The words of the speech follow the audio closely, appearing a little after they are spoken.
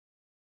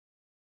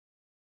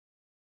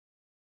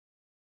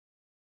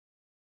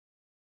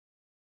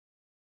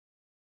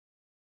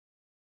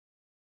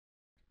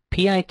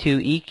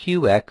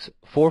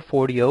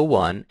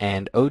PI2EQX4401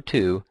 and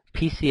 02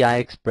 PCI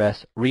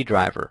Express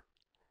ReDriver,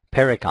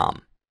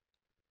 Pericom.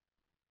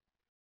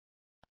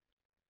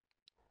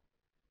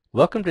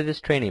 Welcome to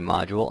this training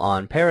module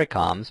on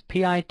Pericom's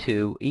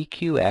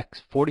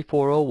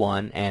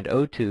PI2EQX4401 and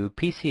 02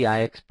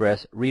 PCI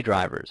Express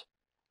ReDrivers.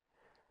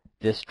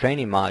 This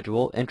training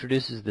module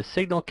introduces the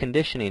signal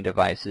conditioning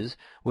devices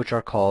which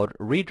are called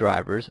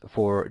ReDrivers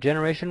for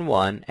Generation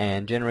 1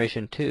 and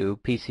Generation 2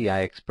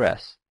 PCI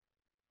Express.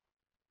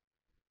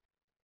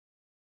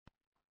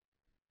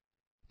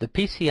 The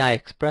PCI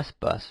Express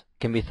bus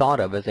can be thought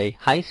of as a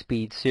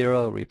high-speed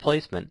serial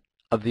replacement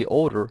of the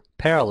older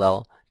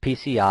parallel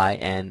PCI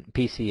and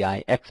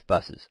PCI-X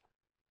buses.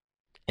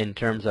 In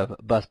terms of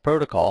bus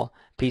protocol,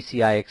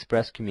 PCI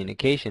Express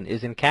communication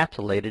is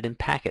encapsulated in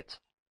packets.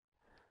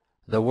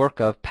 The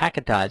work of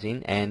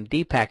packetizing and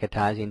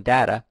depacketizing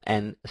data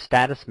and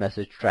status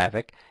message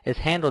traffic is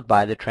handled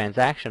by the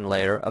transaction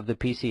layer of the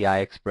PCI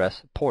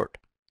Express port.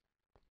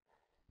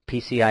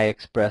 PCI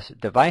Express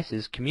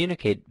devices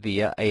communicate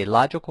via a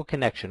logical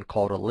connection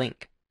called a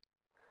link.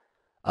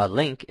 A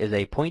link is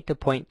a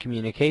point-to-point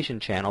communication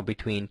channel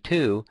between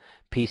two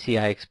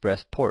PCI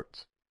Express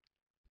ports.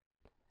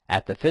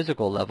 At the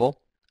physical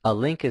level, a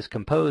link is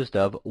composed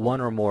of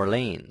one or more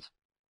lanes.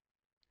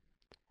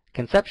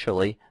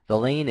 Conceptually, the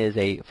lane is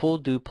a full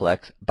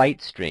duplex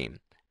byte stream,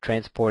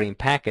 transporting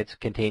packets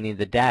containing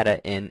the data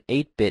in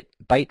 8-bit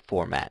byte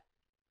format.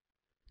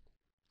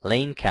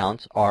 Lane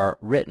counts are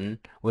written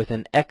with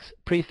an X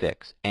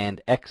prefix,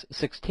 and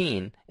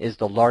X16 is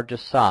the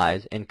largest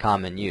size in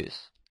common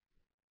use.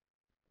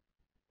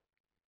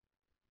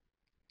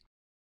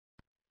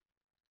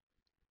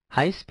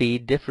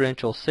 High-speed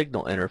differential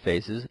signal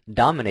interfaces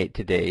dominate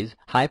today's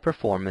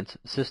high-performance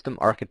system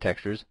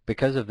architectures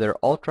because of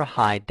their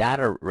ultra-high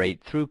data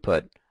rate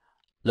throughput,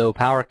 low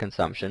power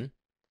consumption,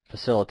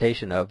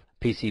 facilitation of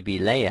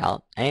PCB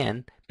layout,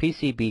 and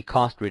PCB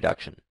cost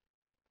reduction.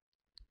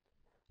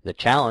 The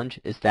challenge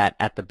is that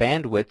at the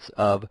bandwidths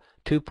of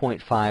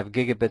 2.5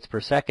 gigabits per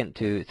second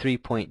to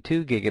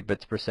 3.2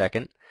 gigabits per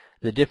second,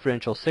 the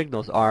differential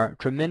signals are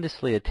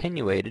tremendously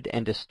attenuated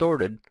and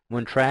distorted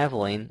when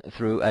traveling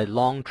through a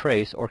long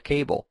trace or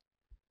cable.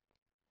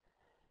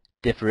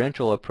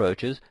 Differential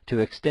approaches to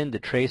extend the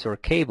trace or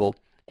cable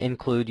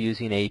include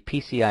using a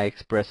PCI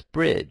Express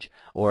bridge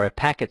or a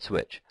packet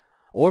switch,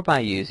 or by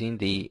using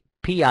the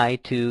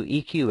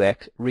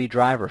PI2EQX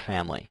ReDriver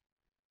family.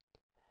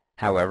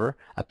 However,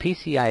 a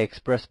PCI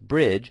Express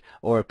bridge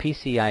or a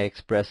PCI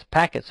Express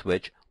packet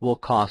switch will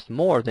cost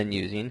more than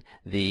using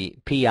the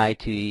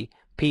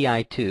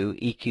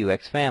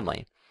PI2EQX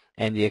family,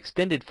 and the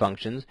extended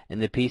functions in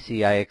the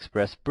PCI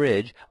Express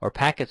bridge or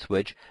packet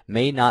switch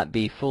may not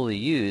be fully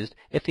used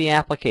if the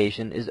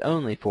application is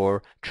only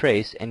for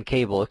trace and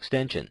cable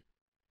extension.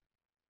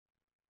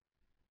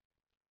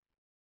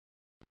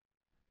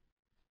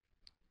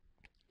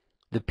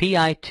 The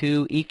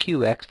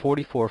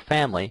PI2EQX44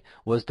 family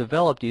was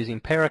developed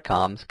using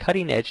Pericom's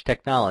cutting-edge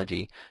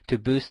technology to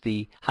boost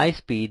the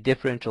high-speed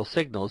differential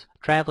signals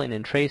traveling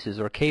in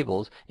traces or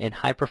cables in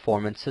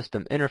high-performance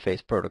system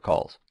interface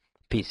protocols,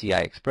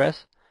 PCI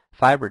Express,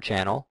 Fiber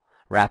Channel,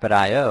 Rapid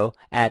I/O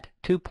at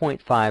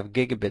 2.5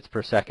 gigabits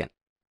per second.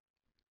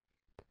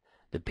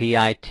 The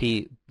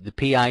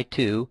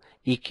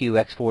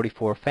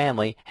PI2EQX44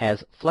 family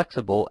has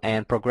flexible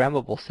and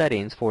programmable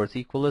settings for its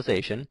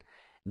equalization,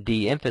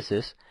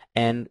 de-emphasis,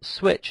 and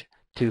switch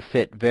to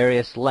fit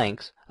various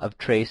lengths of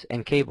trace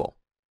and cable.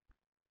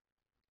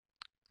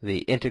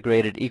 The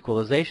integrated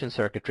equalization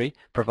circuitry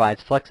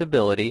provides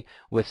flexibility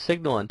with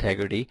signal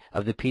integrity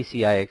of the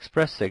PCI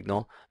Express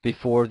signal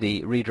before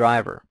the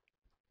ReDriver,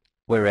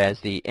 whereas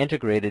the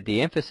integrated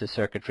de-emphasis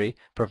circuitry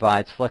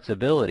provides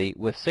flexibility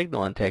with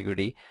signal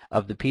integrity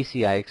of the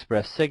PCI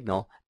Express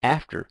signal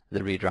after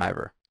the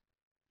ReDriver.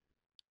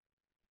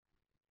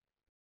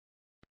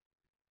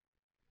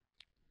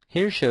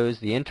 Here shows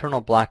the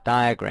internal block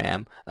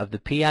diagram of the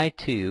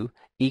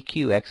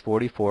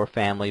PI2EQX44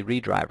 family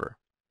ReDriver.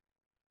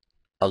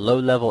 A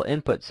low-level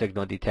input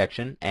signal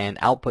detection and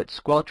output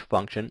squelch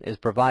function is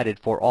provided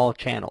for all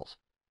channels.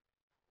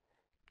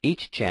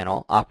 Each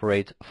channel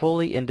operates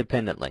fully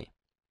independently.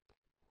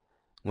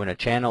 When a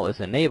channel is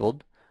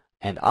enabled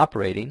and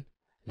operating,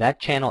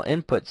 that channel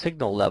input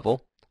signal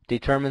level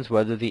determines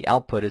whether the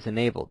output is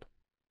enabled.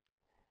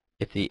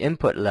 If the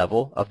input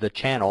level of the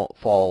channel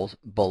falls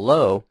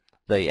below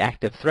the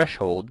active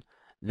threshold,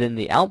 then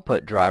the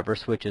output driver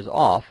switches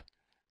off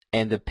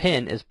and the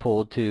pin is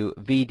pulled to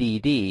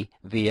VDD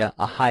via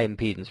a high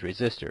impedance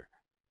resistor.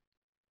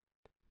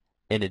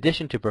 In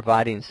addition to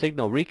providing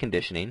signal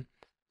reconditioning,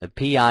 the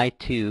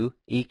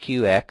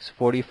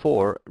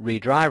PI2EQX44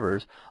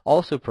 ReDrivers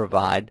also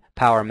provide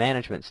power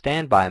management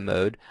standby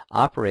mode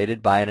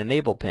operated by an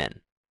enable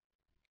pin.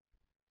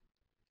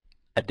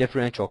 A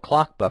differential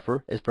clock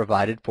buffer is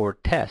provided for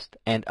test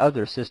and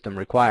other system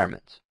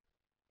requirements.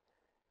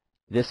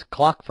 This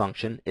clock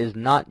function is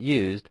not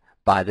used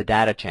by the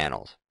data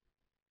channels.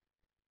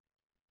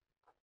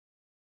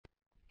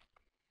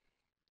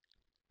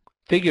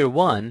 Figure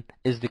 1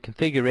 is the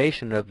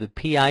configuration of the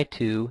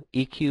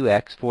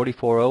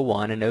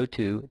PI2EQX4401 and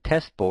 02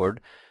 test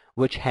board,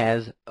 which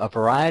has a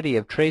variety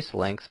of trace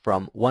lengths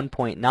from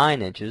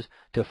 1.9 inches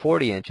to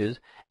 40 inches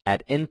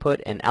at input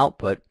and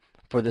output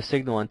for the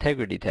signal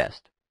integrity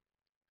test.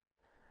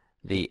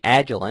 The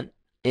adjuvant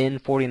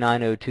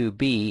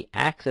N4902B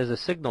acts as a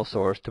signal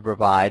source to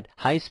provide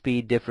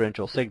high-speed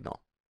differential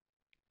signal.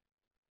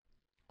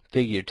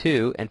 Figure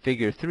 2 and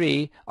Figure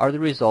 3 are the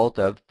result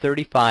of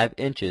 35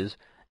 inches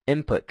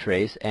input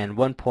trace and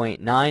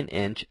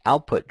 1.9-inch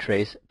output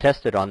trace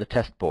tested on the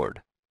test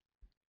board.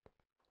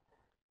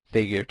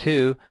 Figure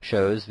 2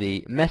 shows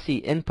the messy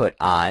input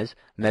eyes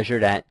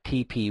measured at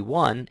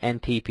TP1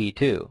 and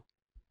TP2.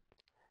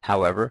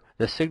 However,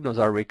 the signals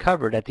are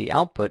recovered at the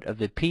output of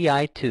the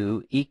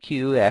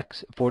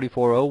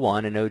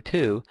PI2EQX4401 and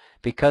 02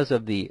 because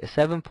of the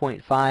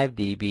 7.5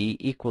 dB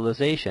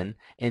equalization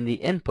in the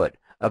input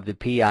of the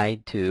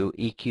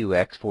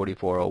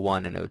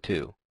PI2EQX4401 and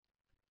 02.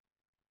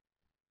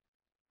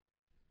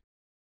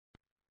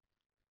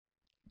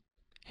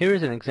 Here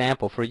is an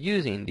example for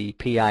using the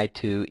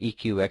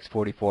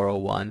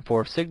PI2EQX4401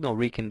 for signal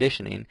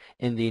reconditioning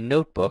in the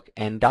notebook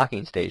and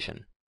docking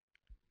station.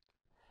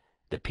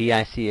 The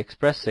PCI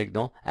Express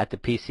signal at the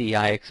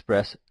PCI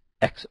Express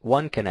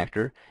X1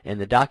 connector in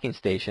the docking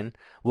station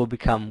will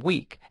become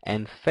weak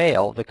and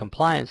fail the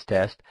compliance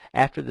test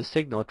after the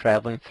signal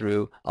traveling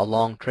through a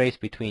long trace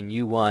between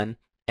U1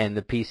 and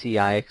the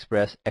PCI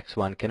Express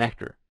X1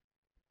 connector.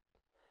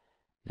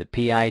 The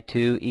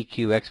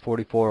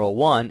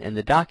PI2EQX4401 in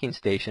the docking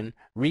station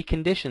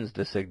reconditions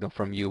the signal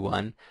from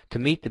U1 to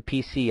meet the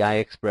PCI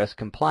Express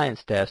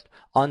compliance test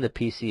on the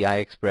PCI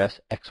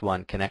Express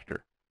X1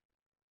 connector.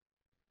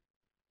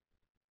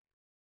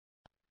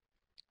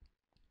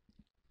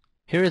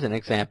 Here is an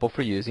example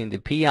for using the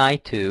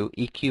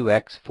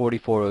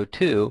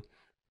PI2EQX4402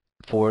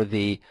 for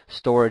the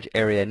storage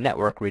area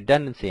network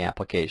redundancy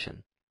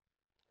application.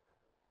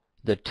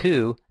 The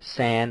two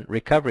SAN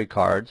recovery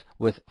cards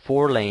with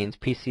 4 lanes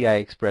PCI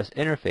Express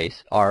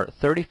interface are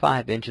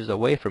 35 inches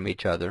away from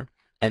each other,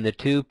 and the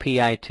two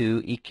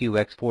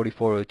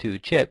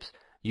PI2EQX4402 chips,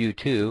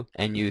 U2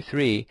 and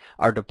U3,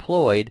 are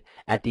deployed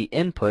at the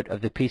input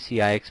of the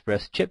PCI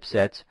Express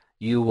chipsets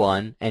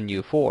U1 and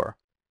U4.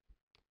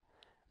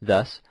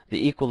 Thus,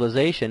 the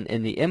equalization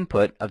in the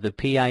input of the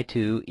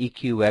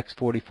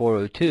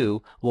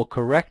PI2EQX4402 will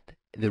correct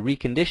the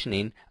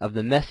reconditioning of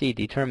the messy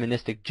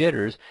deterministic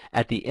jitters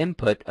at the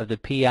input of the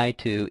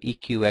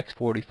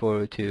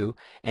PI2EQX4402,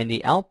 and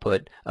the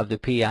output of the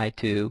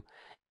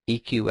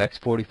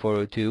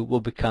PI2EQX4402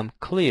 will become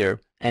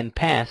clear and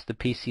pass the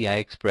PCI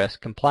Express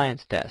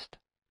compliance test.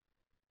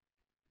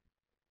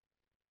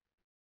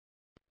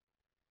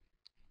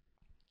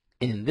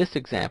 In this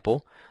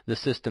example, the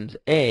systems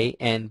A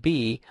and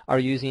B are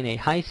using a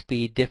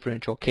high-speed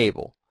differential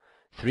cable,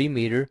 3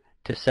 meter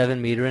to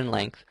 7 meter in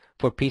length,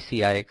 for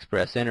PCI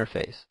Express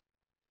interface.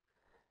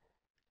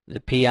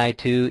 The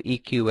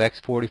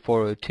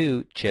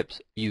PI2EQX4402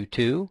 chips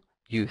U2,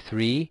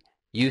 U3,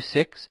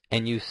 U6,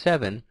 and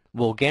U7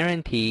 will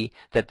guarantee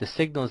that the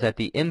signals at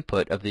the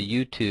input of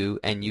the U2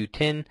 and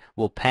U10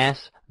 will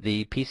pass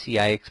the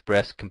PCI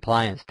Express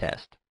compliance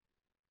test.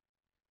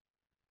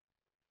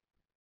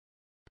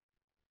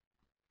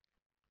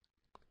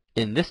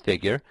 In this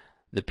figure,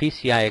 the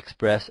PCI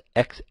Express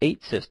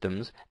X8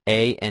 systems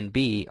A and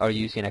B are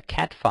using a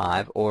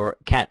Cat5 or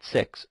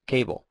Cat6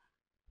 cable,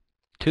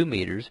 2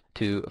 meters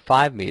to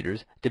 5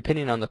 meters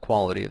depending on the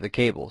quality of the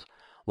cables,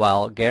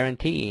 while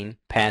guaranteeing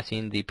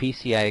passing the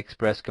PCI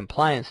Express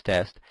compliance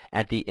test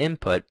at the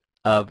input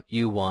of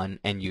U1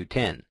 and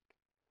U10.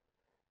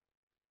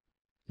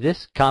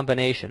 This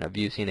combination of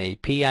using a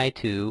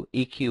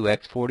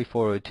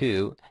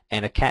PI2EQX4402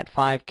 and a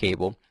Cat5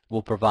 cable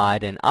will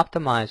provide an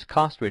optimized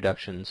cost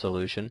reduction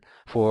solution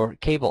for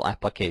cable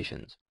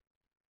applications.